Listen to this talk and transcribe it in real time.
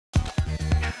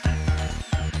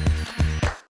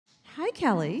Hi,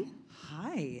 Kelly.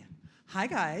 Hi. Hi,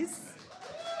 guys.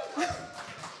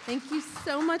 Thank you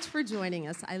so much for joining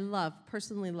us. I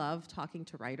personally love talking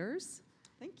to writers.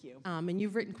 Thank you. And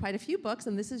you've written quite a few books,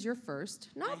 and this is your first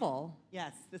novel.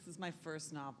 Yes, this is my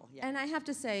first novel. Yeah. And I have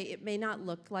to say, it may not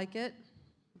look like it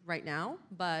right now,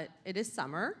 but it is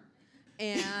summer.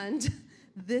 And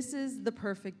this is the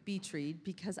perfect beach read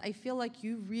because I feel like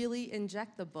you really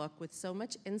inject the book with so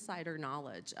much insider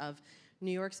knowledge of New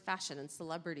York's fashion and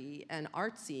celebrity and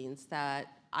art scenes that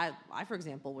I, for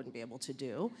example, wouldn't be able to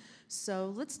do.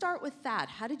 So let's start with that.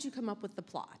 How did you come up with the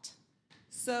plot?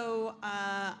 So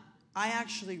I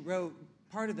actually wrote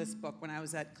part of this book when I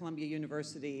was at Columbia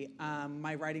University.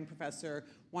 My writing professor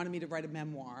wanted me to write a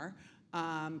memoir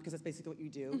because that's basically what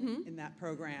you do in that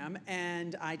program.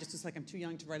 And I just was like, I'm too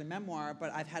young to write a memoir,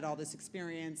 but I've had all this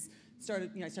experience. I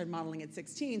started modeling at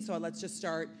 16, so let's just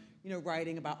start,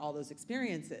 writing about all those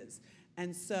experiences.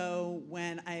 And so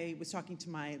when I was talking to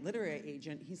my literary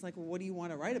agent, he's like, well, what do you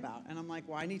want to write about? And I'm like,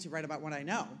 well, I need to write about what I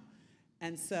know.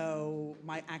 And so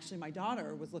my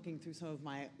daughter was looking through some of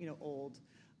my old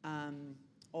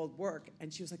work,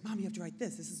 and she was like, Mom, you have to write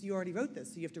this. You already wrote this,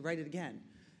 so you have to write it again.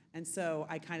 And so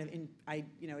I kind of,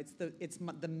 it's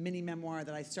the mini memoir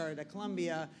that I started at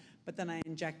Columbia, but then I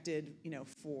injected,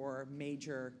 4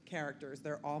 major characters.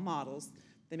 They're all models.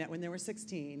 They met when they were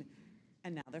 16,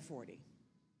 and now they're 40.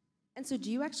 And so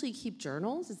do you actually keep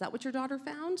journals? Is that what your daughter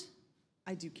found?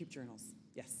 I do keep journals,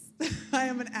 yes. I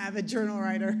am an avid journal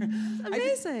writer. That's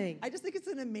amazing. I just think it's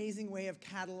an amazing way of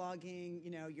cataloging,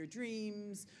 your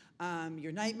dreams,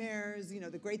 your nightmares,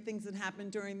 the great things that happen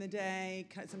during the day,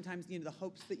 sometimes, the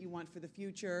hopes that you want for the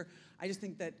future. I just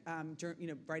think that,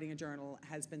 writing a journal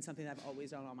has been something that I've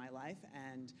always done all my life.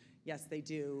 And yes, they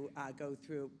do go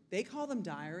through, they call them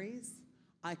diaries.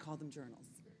 I call them journals.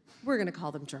 We're going to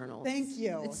call them journals. Thank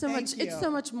you. It's so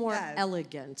much more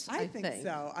elegant, I think.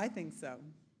 I think so.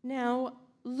 Now,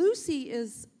 Lucy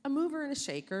is a mover and a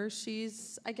shaker.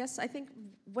 She's, I think,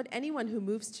 what anyone who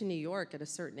moves to New York at a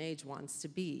certain age wants to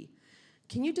be.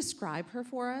 Can you describe her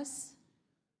for us?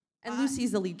 And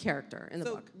Lucy's the lead character in the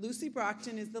book. So Lucy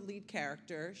Brockton is the lead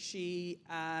character. She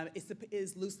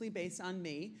is loosely based on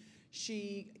me.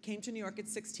 She came to New York at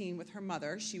 16 with her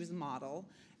mother. She was a model.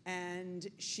 And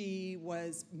she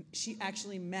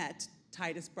actually met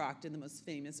Titus Brockton, the most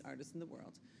famous artist in the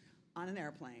world, on an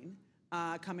airplane,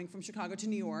 coming from Chicago to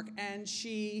New York. And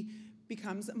she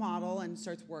becomes a model and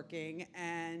starts working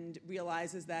and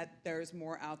realizes that there's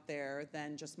more out there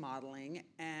than just modeling.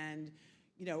 And,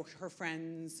 her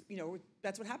friends,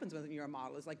 that's what happens when you're a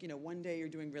model. Is like, one day you're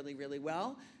doing really, really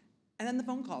well, and then the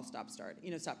phone calls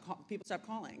people stop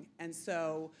calling. And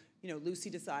so, Lucy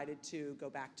decided to go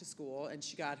back to school, and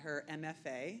she got her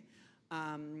MFA,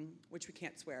 which we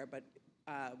can't swear, but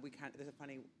there's a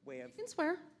funny way of... You can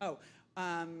swear. Oh,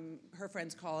 her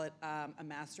friends call it a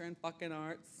master in fucking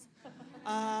arts.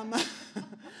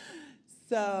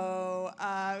 So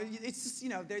it's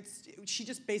just, she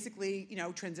just basically,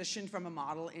 transitioned from a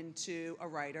model into a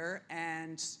writer,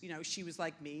 and, she was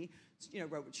like me,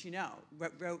 wrote what she knows.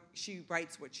 She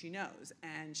writes what she knows,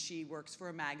 and she works for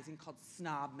a magazine called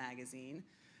Snob Magazine.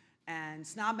 And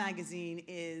Snob Magazine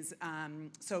is,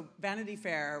 so Vanity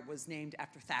Fair was named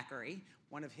after Thackeray,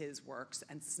 one of his works,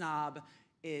 and Snob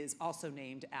is also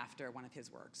named after one of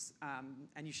his works.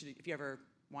 And you should, if you ever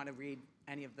want to read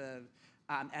any of the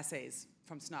essays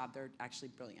from Snob, they're actually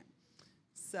brilliant.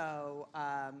 So,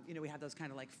 we have those kind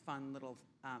of like fun little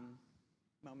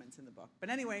moments in the book. But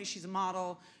anyway, she's a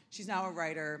model. She's now a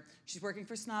writer. She's working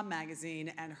for Snob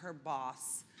Magazine, and her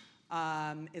boss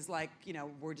is like,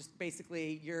 we're just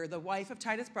basically, you're the wife of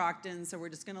Titus Brockton, so we're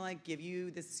just going to like give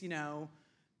you this,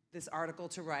 this article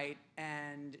to write.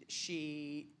 And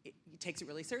she takes it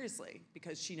really seriously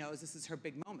because she knows this is her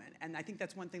big moment. And I think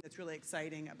that's one thing that's really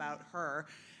exciting about her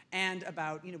and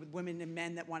about, with women and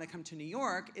men that want to come to New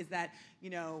York is that,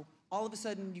 all of a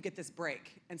sudden you get this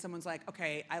break and someone's like,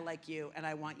 okay, I like you and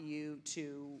I want you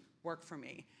to work for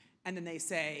me. And then they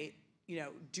say,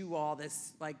 do all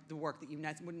this, like the work that you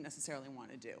wouldn't necessarily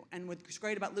want to do. And what's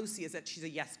great about Lucy is that she's a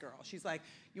yes girl. She's like,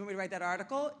 you want me to write that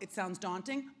article? It sounds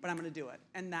daunting, but I'm going to do it.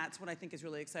 And that's what I think is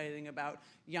really exciting about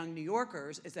young New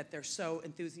Yorkers is that they're so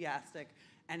enthusiastic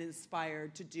and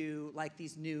inspired to do like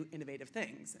these new innovative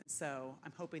things. And so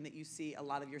I'm hoping that you see a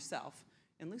lot of yourself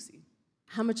in Lucy.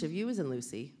 How much of you is in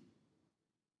Lucy?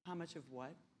 How much of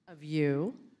what? Of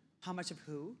you. How much of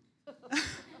who?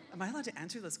 Am I allowed to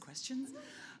answer those questions?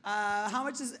 How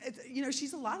much is,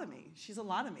 she's a lot of me. She's a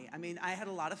lot of me. I mean, I had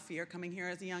a lot of fear coming here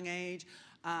as a young age.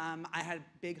 I had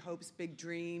big hopes, big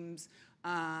dreams.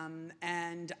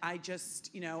 And I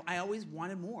just, I always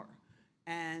wanted more.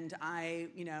 And I,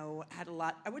 had a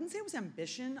lot, I wouldn't say it was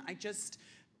ambition, I just,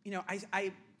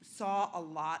 I saw a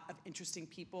lot of interesting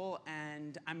people,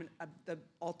 and I'm the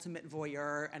ultimate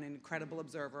voyeur and an incredible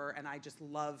observer, and I just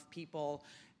love people,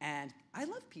 and I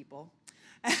love people.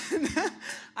 And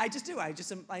I just do, I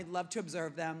love to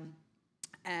observe them.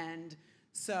 And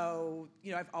so,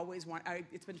 I've always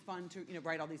it's been fun to,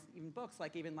 write all these even books,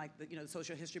 like even like the, the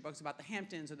social history books about the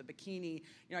Hamptons or the bikini.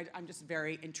 I'm just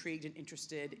very intrigued and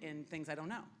interested in things I don't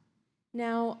know.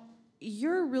 Now,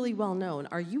 you're really well known.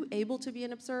 Are you able to be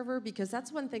an observer? Because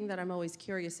that's one thing that I'm always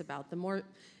curious about. The more,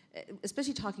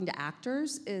 especially talking to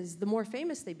actors, is the more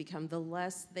famous they become, the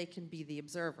less they can be the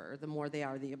observer, the more they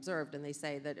are the observed, and they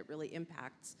say that it really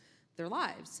impacts their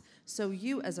lives. So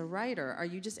you, as a writer, are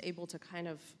you just able to kind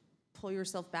of pull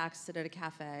yourself back, sit at a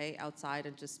cafe outside,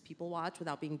 and just people watch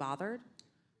without being bothered?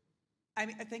 I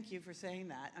mean, thank you for saying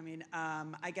that. I mean,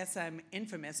 I guess I'm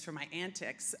infamous for my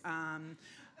antics. I'm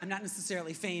not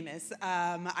necessarily famous.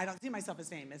 I don't see myself as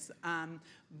famous,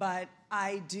 but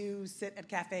I do sit at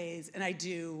cafes and I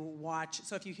do watch.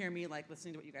 So if you hear me like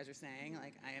listening to what you guys are saying,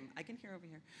 like I can hear over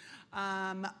here.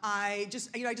 I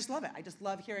just love it. I just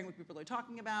love hearing what people are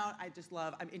talking about.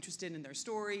 I'm interested in their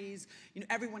stories.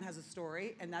 Everyone has a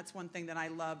story, and that's one thing that I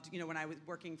loved. When I was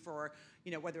working for,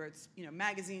 whether it's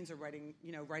magazines or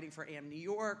writing for AM New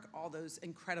York, all those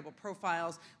incredible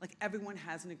profiles. Like everyone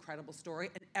has an incredible story,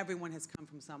 and everyone has come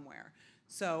from somewhere.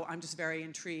 So I'm just very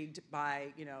intrigued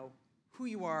by who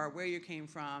you are, where you came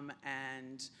from,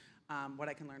 and what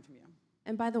I can learn from you.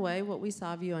 And by the way, what we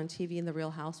saw of you on TV in The Real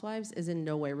Housewives is in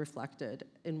no way reflected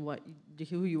in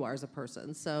who you are as a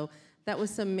person. So that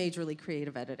was some majorly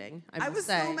creative editing, I was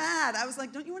say. So mad. I was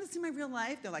like, don't you want to see my real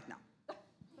life? They're like, no.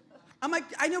 I'm like,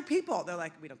 I know people. They're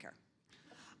like, we don't care.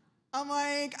 I'm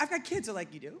like, I've got kids. They're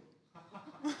like, you do?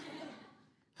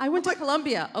 I went to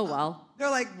Columbia. Oh, well.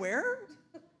 They're like, where?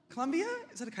 Columbia?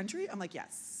 Is it a country? I'm like,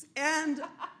 yes. And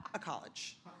a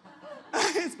college.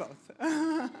 It's both.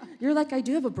 You're like, I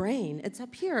do have a brain. It's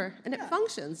up here, and it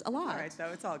functions a lot. All right, so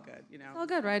it's all good, It's all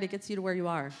good, right? It gets you to where you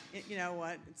are. You know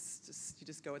what? It's just, you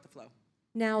just go with the flow.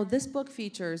 Now, this book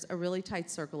features a really tight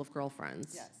circle of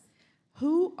girlfriends. Yes.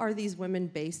 Who are these women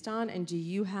based on, and do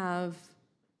you have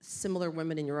similar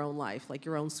women in your own life, like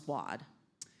your own squad?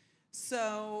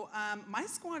 So my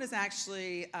squad is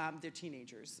actually, they're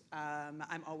teenagers. I'm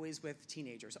always with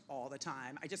teenagers all the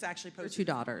time. I just actually posted. Your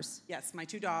 2 daughters. Yes, my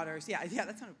 2 daughters. Yeah,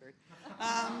 that sounded weird.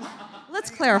 Let's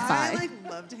clarify. I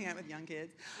love to hang out with young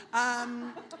kids.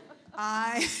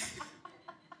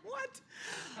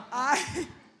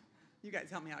 You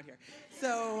guys help me out here.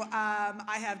 So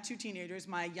I have 2 teenagers.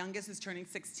 My youngest is turning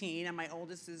 16, and my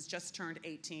oldest is just turned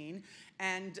 18.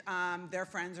 And their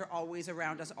friends are always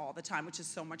around us all the time, which is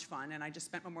so much fun. And I just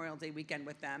spent Memorial Day weekend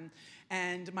with them.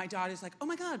 And my daughter's like, oh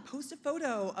my God, post a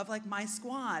photo of like my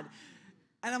squad.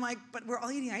 And I'm like, but we're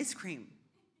all eating ice cream.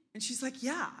 And she's like,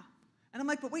 yeah. And I'm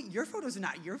like, but wait, your photos are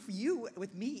not you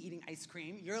with me eating ice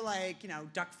cream. You're like,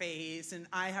 duck face, and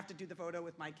I have to do the photo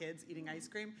with my kids eating ice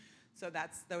cream. So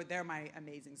they're my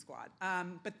amazing squad.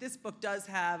 But this book does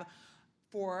have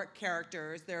 4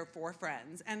 characters. There are 4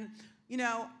 friends. And,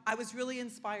 I was really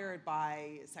inspired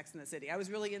by Sex and the City. I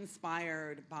was really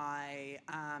inspired by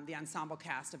the ensemble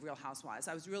cast of Real Housewives.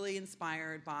 I was really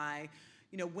inspired by,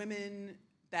 women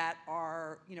that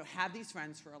are, have these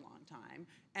friends for a long time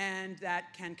and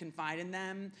that can confide in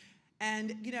them.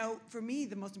 And, for me,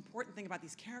 the most important thing about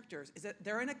these characters is that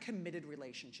they're in a committed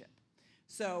relationship.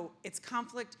 So it's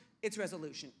conflict, it's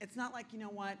resolution. It's not like,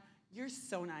 you're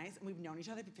so nice, and we've known each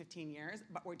other for 15 years,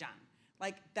 but we're done.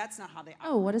 Like, that's not how they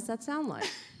operate. Oh, what does that sound like?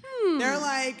 They're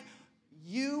like,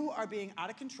 you are being out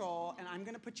of control, and I'm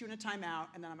going to put you in a timeout,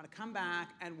 and then I'm going to come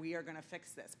back, and we are going to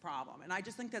fix this problem. And I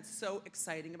just think that's so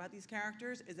exciting about these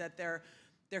characters, is that they're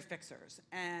fixers,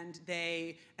 and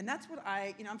that's what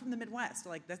I'm from the Midwest.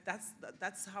 Like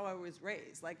that's how I was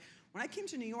raised. Like when I came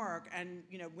to New York, and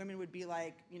women would be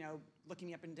like, looking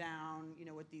me up and down,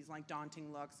 with these like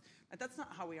daunting looks. That's not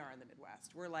how we are in the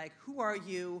Midwest. We're like, who are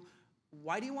you?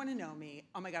 Why do you want to know me?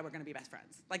 Oh my God, we're going to be best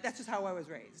friends. Like that's just how I was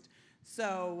raised.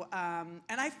 So, and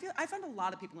I found a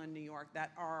lot of people in New York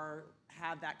that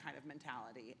have that kind of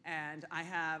mentality. And I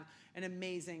have an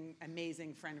amazing,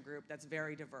 amazing friend group that's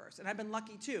very diverse. And I've been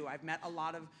lucky too. I've met a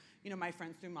lot of, my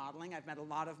friends through modeling. I've met a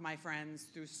lot of my friends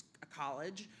through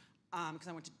college, because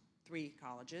I went to 3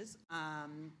 colleges.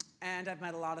 And I've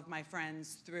met a lot of my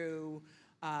friends through,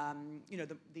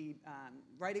 the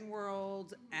writing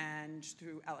world, and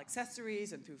through L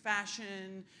accessories, and through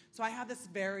fashion. So I have this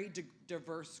very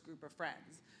diverse group of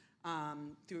friends.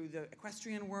 Through the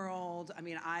equestrian world. I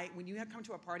mean, when you come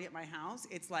to a party at my house,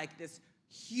 it's like this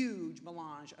huge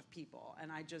melange of people.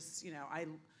 And I just,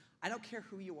 I don't care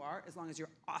who you are as long as you're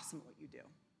awesome at what you do.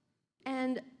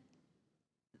 And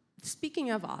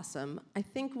speaking of awesome, I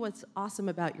think what's awesome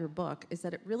about your book is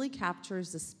that it really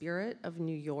captures the spirit of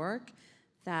New York,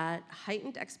 that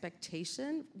heightened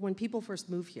expectation when people first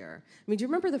move here. I mean, do you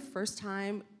remember the first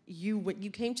time you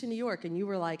came to New York and you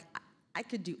were like, I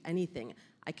could do anything.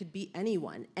 I could be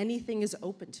anyone. Anything is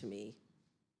open to me.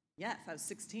 Yes, I was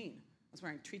 16. I was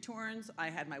wearing tree torns. I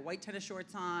had my white tennis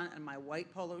shorts on and my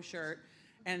white polo shirt.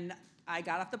 And I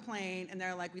got off the plane, and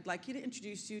they're like, we'd like you to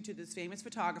introduce you to this famous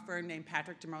photographer named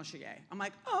Patrick de Mercier. I'm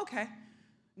like, oh, okay. And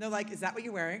they're like, is that what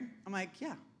you're wearing? I'm like,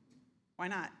 yeah. Why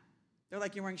not? They're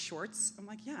like, you're wearing shorts? I'm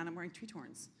like, yeah, and I'm wearing tree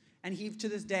torns. And he, to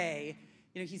this day,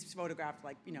 he's photographed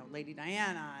like, Lady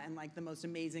Diana and like the most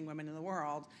amazing women in the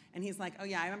world. And he's like, oh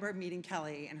yeah, I remember meeting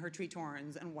Kelly and her tree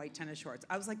torns and white tennis shorts.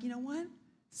 I was like, you know what?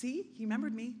 See, he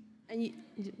remembered me. And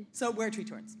so wear tree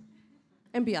torns.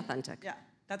 And be authentic. Yeah,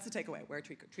 that's the takeaway, wear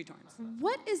tree torns.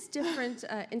 What is different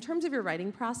in terms of your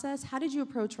writing process? How did you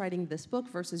approach writing this book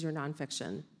versus your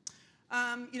nonfiction?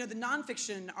 The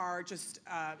nonfiction are just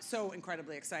so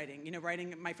incredibly exciting.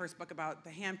 Writing my first book about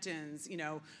the Hamptons,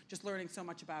 just learning so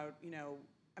much about,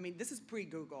 this is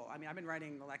pre-Google. I've been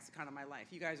writing the lexicon of my life.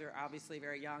 You guys are obviously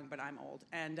very young, but I'm old.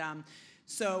 And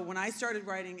so when I started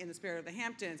writing In the Spirit of the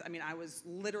Hamptons, I was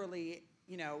literally,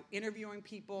 interviewing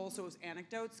people, so it was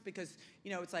anecdotes, because,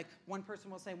 it's like one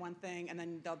person will say one thing, and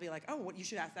then they'll be like, oh, what you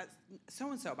should ask that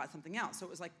so-and-so about something else. So it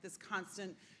was like this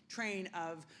constant train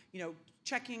of,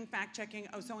 checking, fact-checking,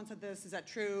 oh, someone said this, is that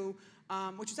true?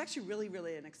 Which was actually really,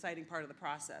 really an exciting part of the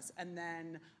process. And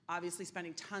then, obviously,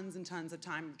 spending tons and tons of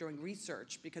time doing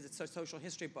research, because it's a social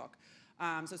history book.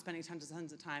 So spending tons and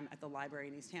tons of time at the library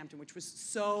in East Hampton, which was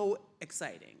so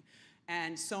exciting.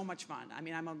 And so much fun.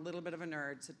 I'm a little bit of a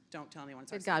nerd, so don't tell anyone.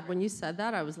 Good God, when you said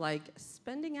that, I was like,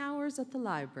 spending hours at the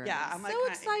library. Yeah, I'm like, so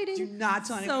exciting. Do not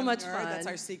tell anyone. So much nerd. fun. That's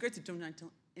our secret. So do not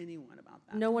tell anyone about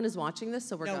that. No one is watching this,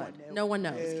 so we're good. No one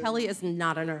knows. No. Kelly is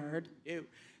not a nerd. Ew.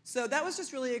 So that was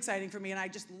just really exciting for me, and I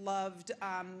just loved,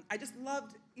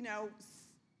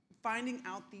 finding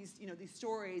out these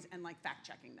stories and like fact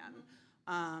checking them.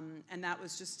 And that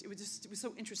was just, it was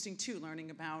so interesting too,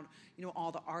 learning about,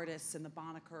 all the artists and the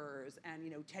Bonnickers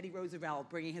and, Teddy Roosevelt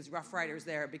bringing his Rough Riders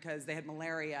there because they had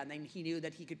malaria, and then he knew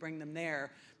that he could bring them there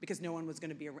because no one was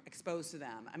going to be exposed to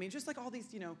them. Just like all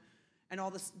these, and all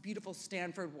this beautiful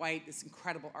Stanford White, this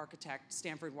incredible architect,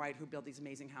 Stanford White, who built these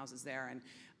amazing houses there.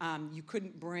 And you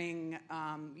couldn't bring,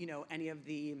 any of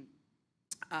the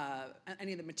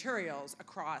materials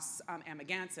across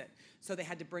Amagansett, so they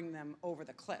had to bring them over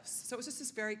the cliffs. So it was just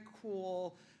this very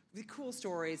cool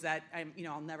stories that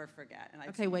I'll never forget. And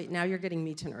okay, wait, now you're getting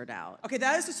me to nerd out. Okay,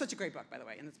 that is just such a great book, by the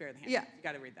way, In the Spirit of the Hamptons. Yeah, you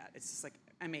got to read that. It's just like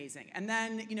amazing. And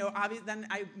then then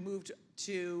I moved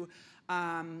to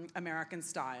American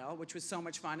Style, which was so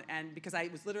much fun, and because I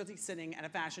was literally sitting at a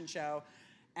fashion show,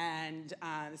 and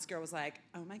this girl was like,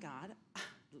 "Oh my God, I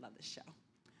love this show.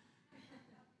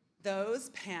 Those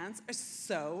pants are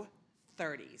so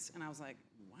 30s." And I was like,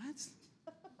 what?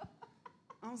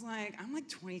 I was like, I'm like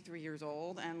 23 years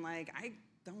old, and like, I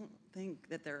don't think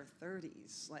that they're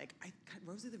 30s. Like,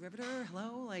 Rosie the Riveter,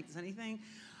 hello? Like, is anything?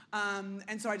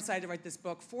 And so I decided to write this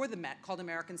book for the Met called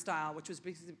American Style, which was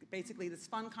basically this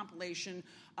fun compilation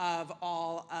of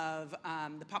all of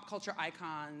the pop culture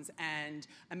icons and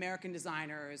American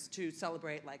designers to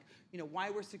celebrate, like, why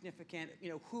we're significant,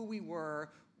 who we were,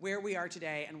 where we are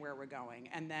today, and where we're going.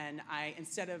 And then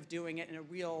instead of doing it in a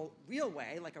real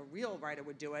way, like a real writer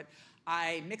would do it,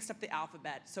 I mixed up the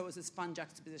alphabet, so it was this fun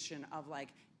juxtaposition of like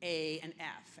A and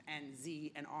F and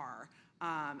Z and R.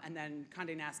 And then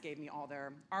Condé Nast gave me all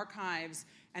their archives,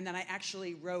 and then I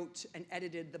actually wrote and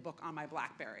edited the book on my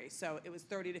BlackBerry. So it was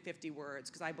 30 to 50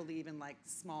 words, because I believe in like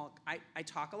small, I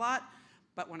talk a lot,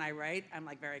 but when I write, I'm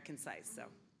like very concise, so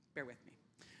bear with me.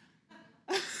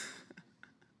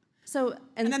 So,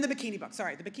 and then the bikini book,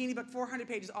 sorry, the bikini book, 400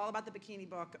 pages, all about the bikini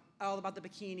book, all about the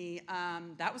bikini.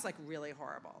 That was like really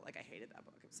horrible. Like, I hated that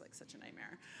book. It was like such a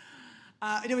nightmare.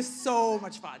 And it was so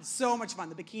much fun, so much fun.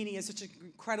 The bikini is such an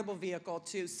incredible vehicle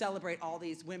to celebrate all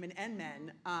these women and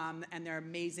men and their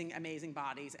amazing, amazing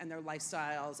bodies and their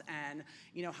lifestyles, and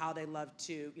how they love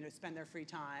to spend their free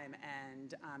time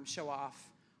and show off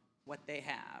what they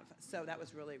have. So that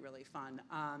was really, really fun.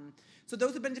 So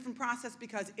those have been a different process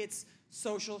because it's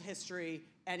social history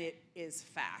and it is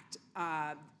fact.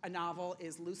 A novel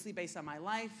is loosely based on my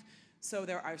life, so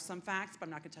there are some facts, but I'm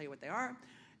not going to tell you what they are.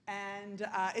 And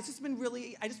it's just been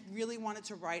really, I just really wanted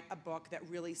to write a book that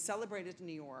really celebrated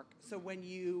New York. So when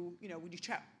you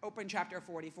open chapter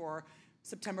 44,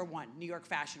 September 1, New York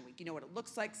Fashion Week. You know what it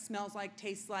looks like, smells like,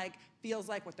 tastes like, feels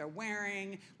like, what they're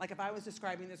wearing. Like if I was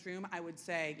describing this room, I would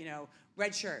say, you know,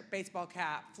 red shirt, baseball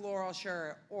cap, floral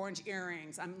shirt, orange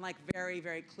earrings. I'm like very,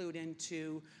 very clued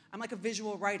into, I'm like a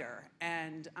visual writer.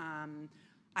 And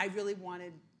I really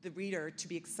wanted the reader to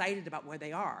be excited about where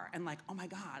they are and like, oh my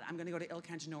God, I'm gonna go to Il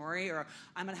Cantinori, or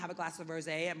I'm gonna have a glass of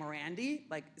rosé at Morandi.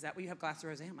 Like, is that where you have glass of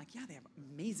rosé? I'm like, yeah, they have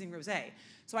amazing rosé.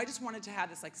 So I just wanted to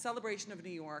have this like celebration of New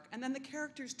York. And then the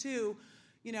characters too,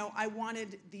 you know, I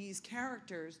wanted these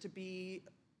characters to be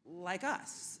like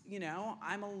us. You know,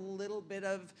 I'm a little bit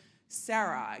of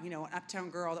Sarah, you know, an uptown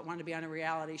girl that wanted to be on a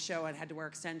reality show and had to wear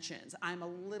extensions. I'm a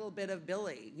little bit of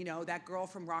Billy, you know, that girl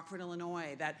from Rockford,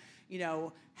 Illinois that, you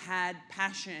know, had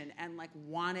passion and like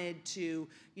wanted to,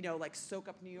 you know, like soak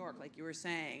up New York, like you were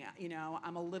saying. You know,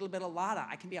 I'm a little bit of Lotta.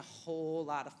 I can be a whole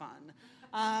lot of fun.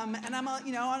 And I'm a,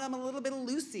 you know, and I'm a little bit of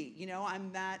Lucy. You know,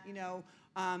 I'm that, you know,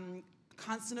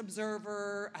 constant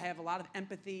observer. I have a lot of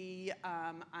empathy.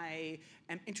 I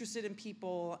am interested in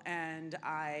people, and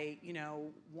I, you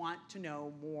know, want to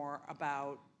know more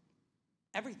about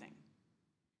everything.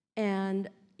 And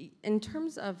in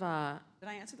terms of... did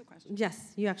I answer the question?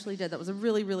 Yes, you actually did. That was a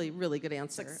really, really, really good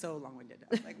answer. It's like so long-winded. I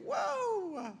was like,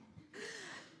 whoa!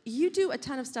 You do a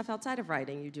ton of stuff outside of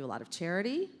writing. You do a lot of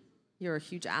charity. You're a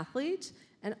huge athlete.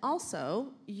 And also,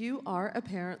 you are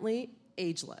apparently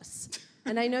ageless.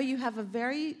 And I know you have a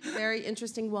very, very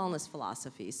interesting wellness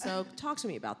philosophy. So talk to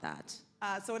me about that.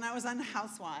 So when I was on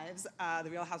Housewives, The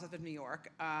Real Housewives of New York,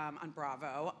 on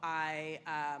Bravo, I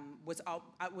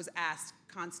was asked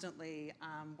constantly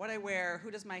what I wear, who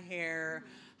does my hair,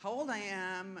 how old I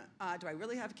am, do I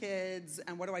really have kids,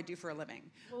 and what do I do for a living?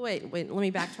 Well, wait, let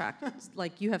me backtrack.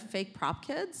 Like, you have fake prop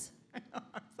kids? I know,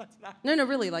 that's not... No,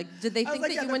 really. Like, did they think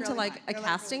like, that you went to really like mine. a They're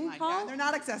casting like really call? Yeah, they're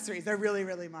not accessories. They're really,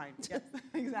 really mine. Yes,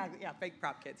 exactly. Yeah, fake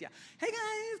prop kids. Yeah. Hey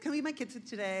guys, can we meet my kids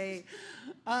today?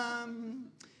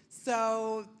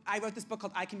 So I wrote this book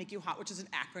called I Can Make You Hot, which is an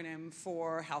acronym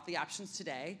for Healthy Options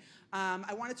Today.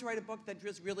 I wanted to write a book that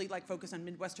was really like focused on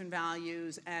Midwestern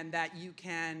values, and that you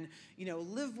can, you know,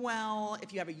 live well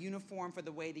if you have a uniform for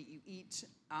the way that you eat,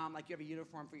 like you have a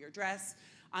uniform for your dress.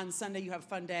 On Sunday you have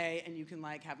fun day, and you can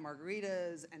like have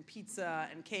margaritas and pizza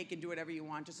and cake and do whatever you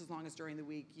want, just as long as during the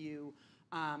week you,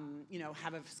 you know,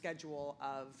 have a schedule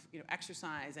of, you know,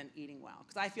 exercise and eating well.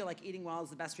 Because I feel like eating well is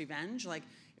the best revenge. Like,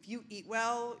 if you eat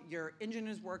well, your engine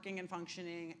is working and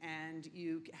functioning, and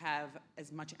you have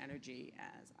as much energy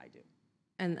as I do.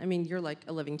 And I mean, you're like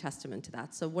a living testament to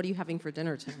that. So what are you having for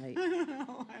dinner tonight? I don't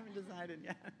know. I haven't decided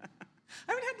yet.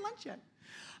 I haven't had lunch yet.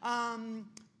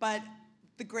 But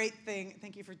the great thing,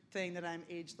 thank you for saying that I'm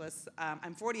ageless.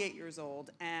 I'm 48 years old,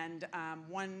 and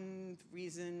one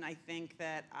reason I think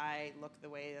that I look the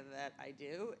way that I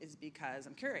do is because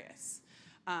I'm curious.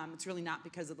 It's really not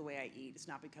because of the way I eat. It's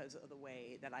not because of the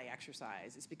way that I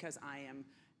exercise. It's because I am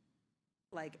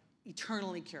like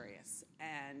eternally curious,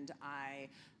 and I,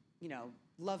 you know,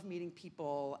 love meeting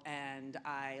people, and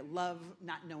I love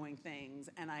not knowing things,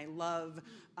 and I love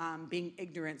being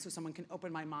ignorant so someone can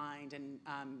open my mind and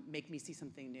make me see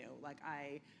something new. Like,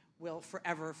 I will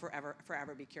forever, forever,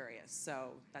 forever be curious.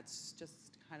 So that's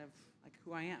just kind of like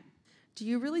who I am. Do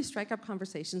you really strike up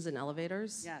conversations in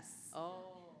elevators? Yes. Oh.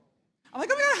 I'm like,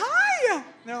 oh my God, hi! And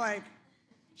they're like,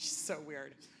 she's so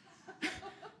weird.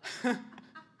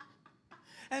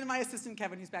 And my assistant,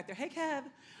 Kevin, who's back there, hey, Kev.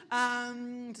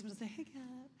 Someone will say, hey,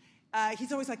 Kev.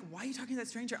 He's always like, why are you talking to that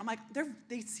stranger? I'm like,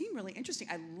 they seem really interesting.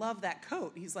 I love that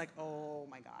coat. He's like, oh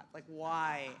my God, like,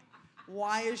 why?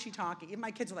 Why is she talking? Even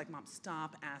my kids are like, Mom,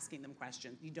 stop asking them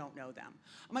questions. You don't know them.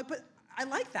 I'm like, but I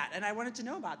like that, and I wanted to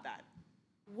know about that.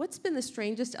 What's been the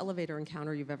strangest elevator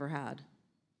encounter you've ever had?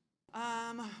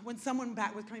 When someone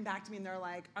was coming back to me and they're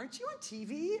like, aren't you on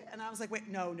TV? And I was like, wait,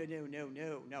 no.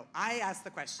 I ask the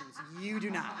questions. You do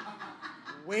not.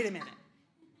 Wait a minute.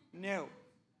 No.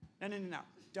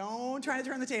 Don't try to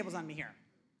turn the tables on me here.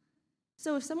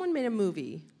 So if someone made a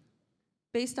movie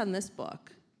based on this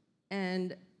book,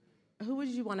 and who would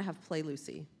you want to have play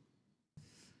Lucy?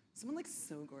 Someone like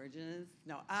so gorgeous.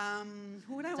 No.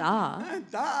 Who would I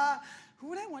want? Duh. Who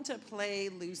would I want to play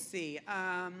Lucy?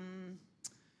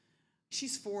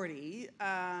 She's 40,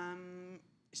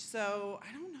 so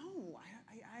I don't know.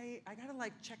 I gotta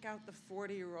like check out the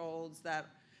 40-year-olds that,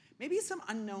 maybe some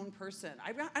unknown person.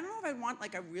 I don't know if I want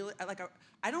like a really,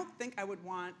 I don't think I would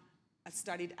want a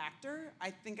studied actor.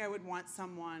 I think I would want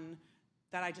someone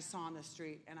that I just saw on the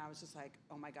street and I was just like,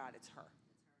 oh my God, it's her.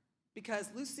 Because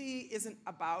Lucy isn't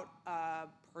about a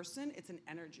person, it's an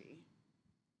energy.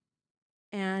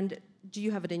 And do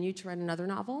you have it in you to write another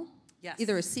novel? Yes.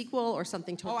 Either a sequel or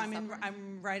something Oh, totally separate.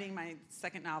 I'm writing my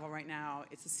second novel right now.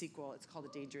 It's a sequel. It's called A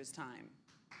Dangerous Time.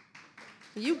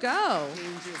 You go.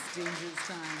 Dangerous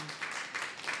time.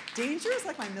 Danger is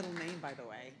like my middle name, by the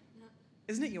way.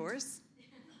 Isn't it yours?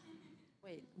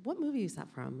 Wait, what movie is that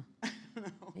from? I don't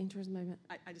know. Danger is my...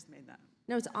 I just made that.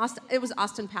 No, it's Austin. It was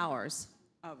Austin Powers.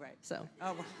 Oh, right. So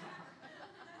Oh, well,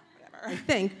 I whatever.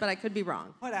 think, but I could be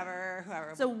wrong.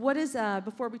 Whoever. So what is,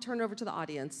 before we turn it over to the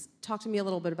audience, talk to me a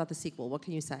little bit about the sequel. What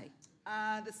can you say?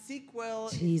 The sequel.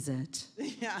 Tease it.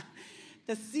 Yeah.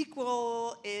 The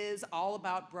sequel is all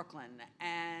about Brooklyn.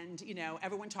 And, you know,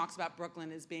 everyone talks about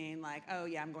Brooklyn as being like, oh,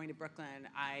 yeah, I'm going to Brooklyn.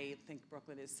 I think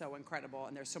Brooklyn is so incredible,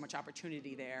 and there's so much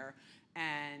opportunity there.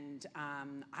 And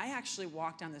I actually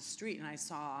walked down the street, and I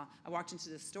walked into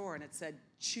the store, and it said,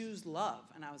 choose love.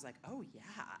 And I was like, oh, yeah,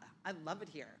 I love it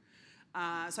here.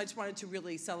 So I just wanted to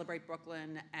really celebrate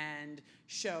Brooklyn and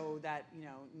show that, you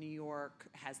know, New York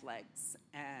has legs.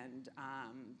 And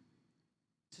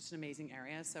it's just an amazing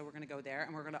area, so we're going to go there.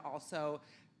 And we're going to also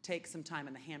take some time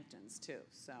in the Hamptons, too.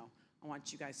 So I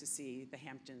want you guys to see the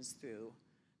Hamptons through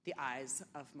the eyes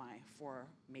of my 4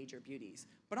 major beauties.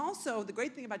 But also, the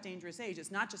great thing about Dangerous Age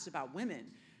is not just about women,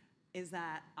 is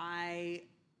that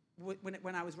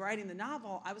when I was writing the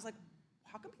novel, I was like,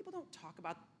 how come people don't talk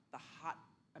about the hot,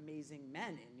 amazing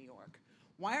men in New York?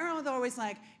 Why are they always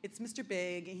like, it's Mr.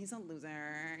 Big, and he's a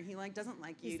loser, he like doesn't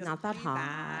like you, He's doesn't not that pay you hot.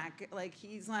 back, like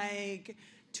he's like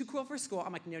too cool for school.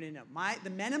 I'm like, no. The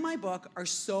men in my book are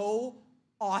so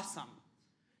awesome.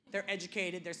 They're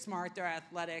educated, they're smart, they're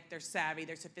athletic, they're savvy,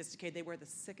 they're sophisticated, they wear the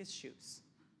sickest shoes.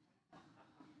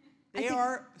 They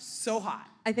are so hot.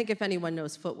 I think if anyone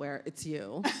knows footwear, it's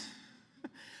you.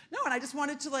 No, and I just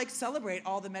wanted to like celebrate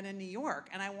all the men in New York.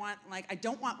 And I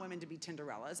don't want women to be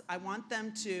Tinderellas. I want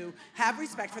them to have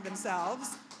respect for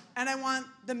themselves. And I want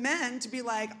the men to be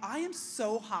like, I am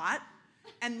so hot,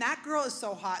 and that girl is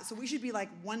so hot, so we should be like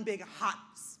one big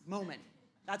hot moment.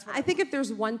 That's what I think if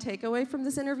there's one takeaway from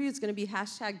this interview, it's going to be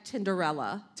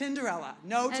 #Tinderella. Tinderella.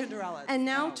 No Tinderellas. And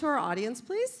now No. to our audience,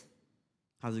 please.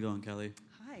 How's it going, Kelly?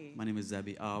 Hi. My name is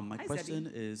Zebby. My Hi, question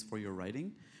Zebby. is for your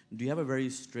writing. Do you have a very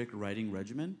strict writing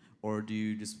regimen, or do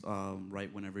you just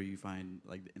write whenever you find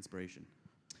like the inspiration?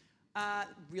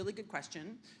 Really good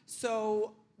question.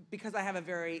 So, because I have a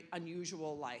very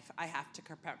unusual life, I have to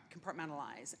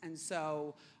compartmentalize. And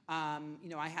so, you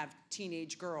know, I have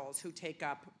teenage girls who take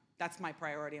up, that's my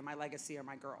priority, and my legacy are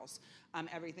my girls.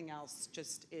 Everything else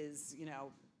just is, you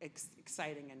know,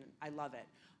 exciting, and I love it.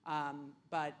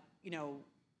 But, you know,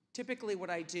 typically what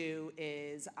I do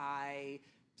is I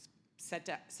set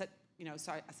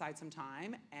aside some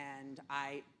time, and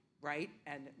I write,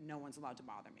 and no one's allowed to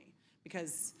bother me.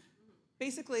 Because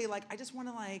basically, like, I just want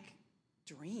to, like,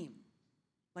 dream.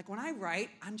 Like, when I write,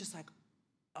 I'm just like,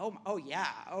 oh yeah,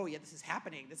 this is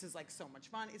happening. This is, like, so much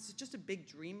fun. It's just a big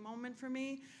dream moment for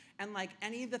me. And, like,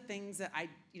 any of the things that I,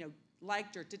 you know,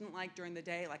 liked or didn't like during the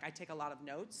day, like, I take a lot of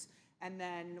notes. And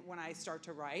then when I start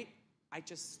to write, I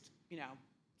just, you know,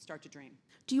 start to dream.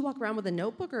 Do you walk around with a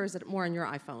notebook, or is it more on your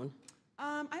iPhone?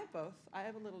 I have both. I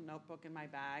have a little notebook in my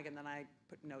bag, and then I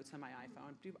put notes on my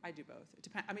iPhone. I do both. It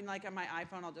depends. I mean, like on my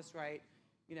iPhone, I'll just write,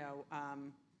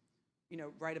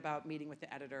 write about meeting with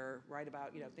the editor, write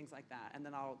about, you know, things like that, and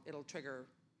then it'll trigger,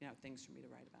 you know, things for me to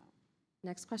write about.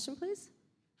 Next question, please.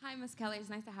 Hi, Miss Kelly. It's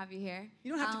nice to have you here.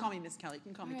 You don't have to call me Miss Kelly. You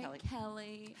can call me all Kelly. right,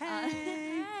 Kelly.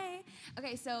 Hey. Hey.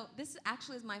 Okay, so this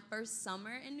actually is my first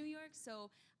summer in New York, so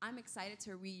I'm excited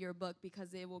to read your book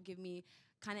because it will give me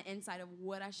kind of insight of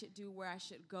what I should do, where I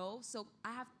should go. So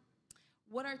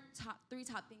what are three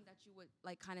top things that you would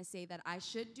like kind of say that I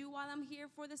should do while I'm here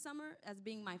for the summer as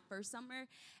being my first summer?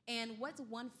 And what's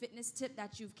one fitness tip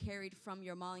that you've carried from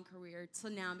your modeling career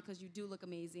to now, because you do look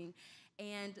amazing?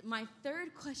 And my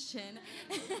third question.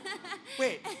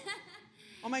 Wait.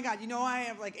 Oh my God, you know I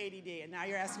have like ADD, and now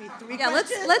you're asking me 3 Yeah,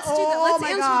 questions? let's do that. Let's my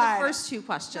answer God. the first 2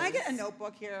 questions. Can I get a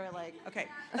notebook here? Like, okay,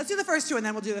 let's do the first 2, and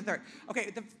then we'll do the third. Okay,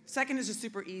 the second is just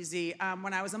super easy.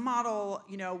 When I was a model,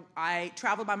 you know, I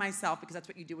traveled by myself because that's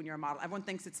what you do when you're a model. Everyone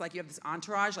thinks it's like you have this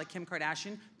entourage, like Kim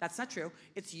Kardashian. That's not true.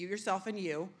 It's you, yourself, and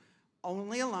you,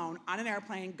 only alone, on an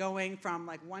airplane, going from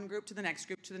like one group to the next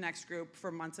group to the next group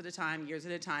for months at a time, years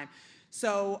at a time.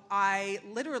 So I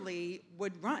literally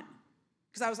would run.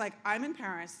 Because I was like, I'm in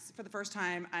Paris for the first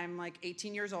time. I'm like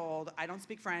 18 years old. I don't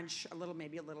speak French,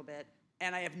 maybe a little bit.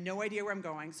 And I have no idea where I'm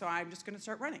going, so I'm just going to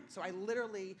start running. So I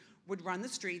literally would run the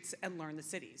streets and learn the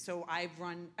city. So I've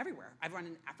run everywhere. I've run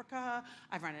in Africa.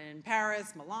 I've run in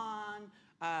Paris, Milan.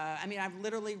 I've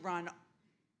literally run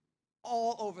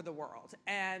all over the world.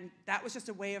 And that was just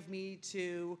a way of me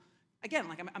to again,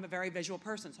 like I'm a very visual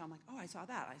person, so I'm like, oh, I saw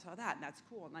that, and that's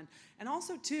cool. And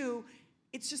also too,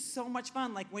 it's just so much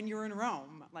fun. Like when you're in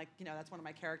Rome, like, you know, that's one of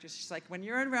my characters. She's like, when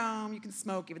you're in Rome, you can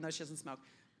smoke, even though she doesn't smoke.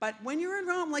 But when you're in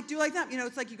Rome, like, do like that. You know,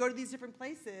 it's like you go to these different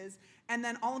places, and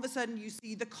then all of a sudden you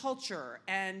see the culture,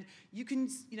 and you can,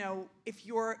 you know, if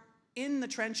you're in the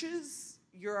trenches,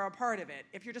 you're a part of it.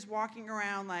 If you're just walking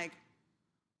around like,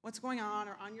 what's going on,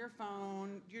 or on your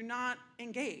phone, you're not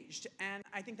engaged. And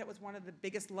I think that was one of the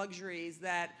biggest luxuries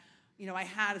that, you know, I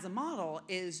had as a model,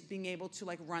 is being able to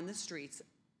like run the streets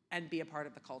and be a part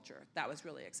of the culture. That was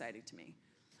really exciting to me.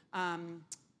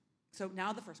 So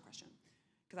now the first question,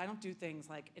 because I don't do things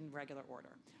like in regular order.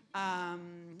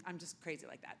 I'm just crazy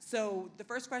like that. So the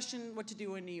first question, what to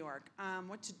do in New York?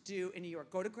 What to do in New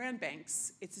York? Go to Grand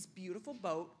Banks. It's this beautiful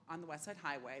boat on the West Side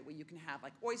Highway where you can have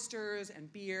like oysters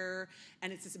and beer,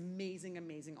 and it's this amazing,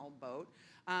 amazing old boat.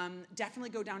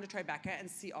 Definitely go down to Tribeca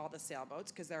and see all the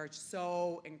sailboats, because they're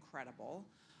so incredible.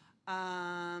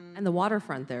 And the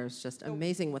waterfront there is just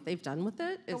amazing. What they've done with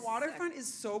it The is waterfront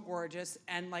is so gorgeous,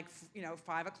 and like, you know,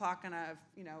 5 o'clock on a,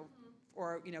 you know,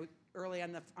 or, you know, early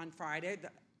on Friday,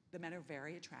 the men are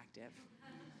very attractive,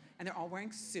 and they're all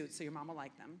wearing suits, so your mom will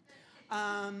like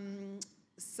them.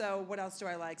 So what else do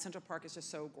I like? Central Park is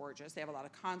just so gorgeous. They have a lot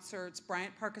of concerts.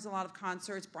 Bryant Park has a lot of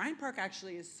concerts. Bryant Park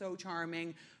actually is so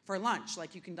charming for lunch.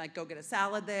 Like, you can like go get a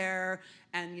salad there,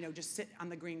 and, you know, just sit on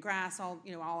the green grass all,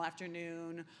 you know, all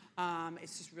afternoon.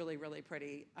 It's just really, really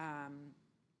pretty.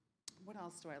 What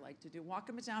else do I like to do? Walk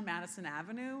up and down Madison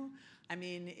Avenue. I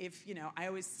mean, if, you know, I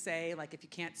always say, like, if you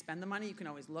can't spend the money, you can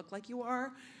always look like you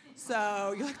are.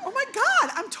 So you're like, oh my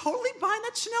God, I'm totally buying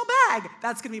that Chanel bag.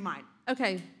 That's gonna be mine.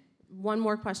 Okay, one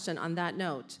more question on that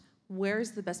note.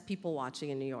 Where's the best people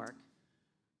watching in New York?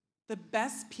 The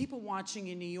best people watching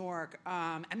in New York,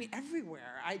 I mean,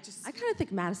 everywhere. I kind of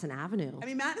think Madison Avenue. I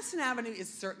mean, Madison Avenue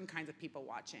is certain kinds of people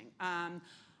watching.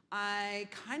 I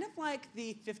kind of like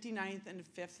the 59th and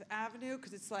 5th Avenue,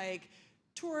 because it's like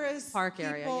tourists, Park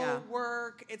area, people, yeah.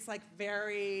 work. It's like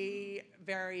very,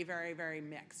 very, very, very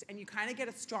mixed. And you kind of get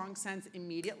a strong sense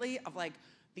immediately of like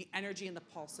the energy and the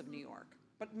pulse of New York.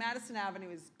 But Madison Avenue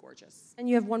is gorgeous. And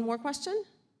you have one more question?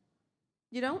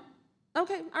 You don't?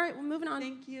 Okay, all right, well, moving on.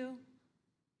 Thank you.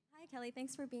 Hi, Kelly.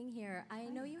 Thanks for being here. I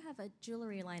know you have a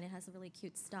jewelry line. It has really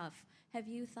cute stuff. Have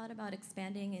you thought about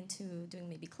expanding into doing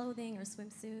maybe clothing or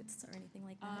swimsuits or anything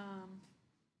like that?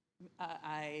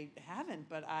 I haven't,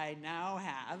 but I now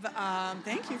have.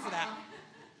 Thank you for that.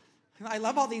 I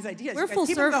love all these ideas. We're You guys full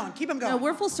keep them going. Keep them going. No,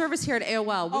 we're full service here at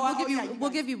AOL. We'll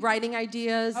give you writing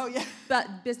ideas,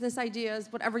 business ideas,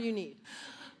 whatever you need.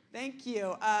 Thank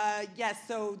you. Yes,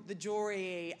 so the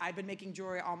jewelry, I've been making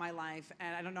jewelry all my life,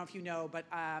 and I don't know if you know, but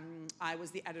I was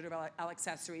the editor of Elle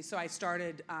Accessories, so I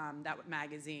started that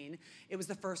magazine. It was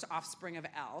the first offspring of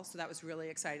Elle, so that was really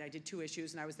exciting. I did 2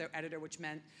 issues, and I was their editor, which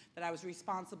meant that I was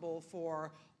responsible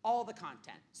for all the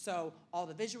content. So all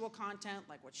the visual content,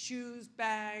 like what shoes,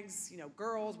 bags, you know,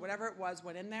 girls, whatever it was,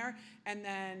 went in there, and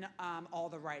then all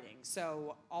the writing.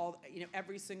 So all, you know,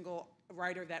 every single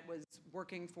writer that was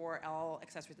working for Elle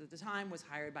Accessories at the time was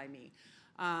hired by me.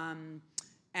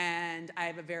 And I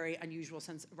have a very unusual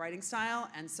sense of writing style,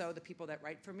 and so the people that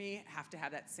write for me have to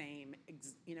have that same,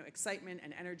 you know, excitement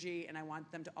and energy, and I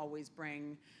want them to always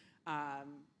bring,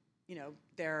 you know,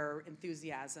 their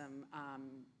enthusiasm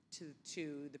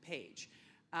to the page.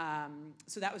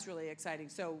 So that was really exciting.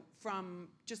 So from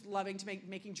just loving to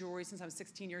making jewelry since I was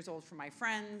 16 years old for my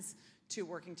friends, to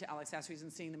working to Elle Accessories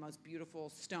and seeing the most beautiful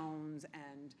stones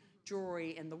and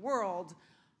jewelry in the world,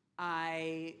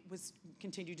 I was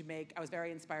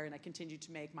very inspired, and I continued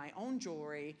to make my own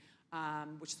jewelry,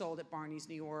 which sold at Barney's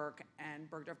New York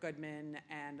and Bergdorf Goodman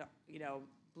and, you know,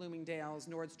 Bloomingdale's,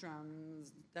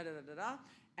 Nordstrom's, da-da-da-da-da.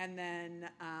 And then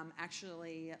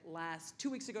actually 2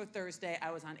 weeks ago Thursday,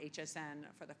 I was on HSN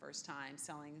for the first time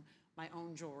selling my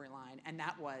own jewelry line, and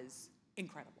that was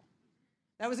incredible.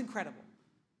 That was incredible.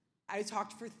 I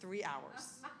talked for 3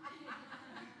 hours.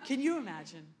 Can you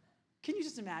imagine? Can you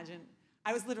just imagine?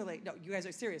 I was literally, no, you guys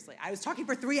are seriously. I was talking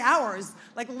for 3 hours,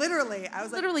 like literally. I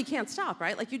was literally can't stop,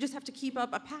 right? Like you just have to keep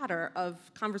up a pattern of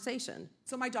conversation.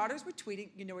 So my daughters were tweeting,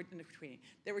 you know, tweeting.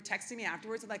 They were texting me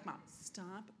afterwards and like, Mom,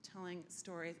 stop telling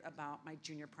stories about my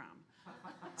junior prom.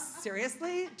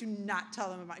 Seriously? Do not tell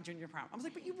them about my junior prom. I was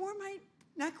like, but you wore my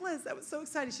necklace. I was so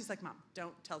excited. She's like, Mom,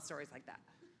 don't tell stories like that.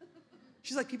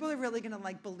 She's like, people are really gonna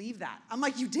like believe that. I'm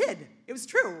like, you did. It was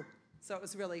true. So it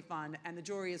was really fun, and the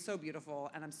jewelry is so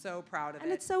beautiful, and I'm so proud of it.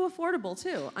 And it's so affordable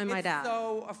too, I might add. It's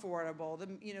so affordable.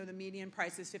 The median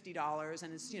price is $50,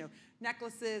 and it's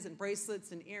necklaces and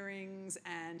bracelets and earrings,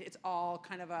 and it's all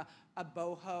kind of a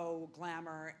boho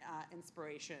glamour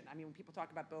inspiration. I mean, when people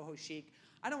talk about boho chic,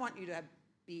 I don't want you to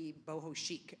be boho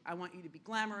chic. I want you to be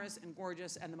glamorous and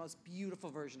gorgeous and the most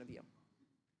beautiful version of you.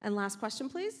 And last question,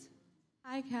 please.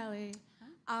 Hi, Kelly.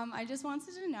 I just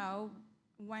wanted to know,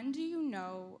 when do you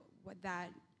know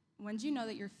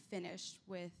that you're finished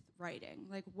with writing?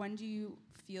 Like, when do you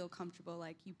feel comfortable?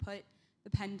 Like, you put the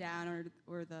pen down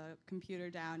or the computer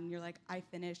down, and you're like, I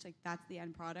finished. Like, that's the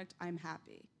end product. I'm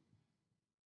happy.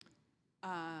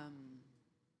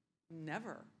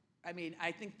 Never. I mean,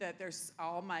 I think that there's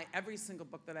every single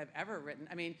book that I've ever written.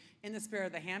 I mean, In the Spirit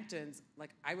of the Hamptons,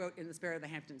 like I wrote In the Spirit of the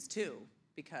Hamptons too,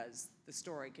 because the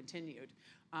story continued.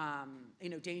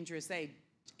 Dangerous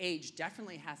Age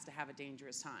definitely has to have a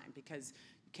dangerous time, because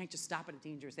you can't just stop at a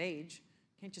dangerous age.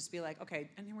 You can't just be like, okay,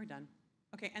 and then we're done.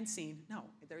 Okay, end scene. No,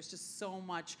 there's just so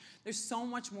much. There's so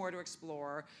much more to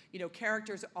explore.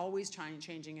 Characters are always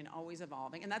changing and always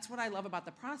evolving, and that's what I love about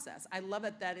the process. I love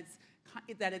it that it's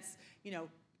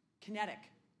kinetic,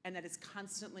 and that it's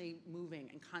constantly moving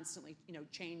and constantly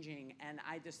changing, and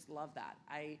I just love that.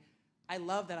 I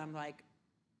love that I'm like,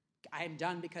 I am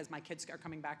done because my kids are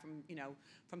coming back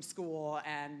from school,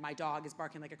 and my dog is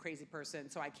barking like a crazy person,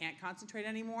 so I can't concentrate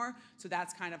anymore. So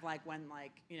that's kind of like when I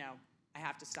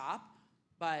have to stop.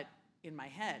 But in my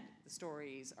head, the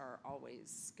stories are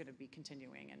always going to be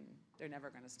continuing, and they're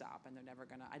never going to stop, and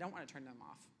I don't want to turn them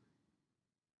off.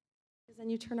 Because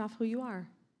then you turn off who you are.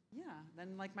 Yeah,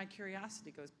 then my curiosity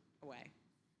goes away.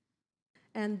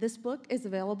 And this book is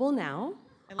available now,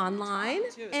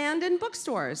 online, too. and in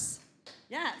bookstores.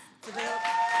 Yes, it's available.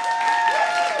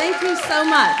 Thank you so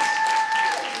much.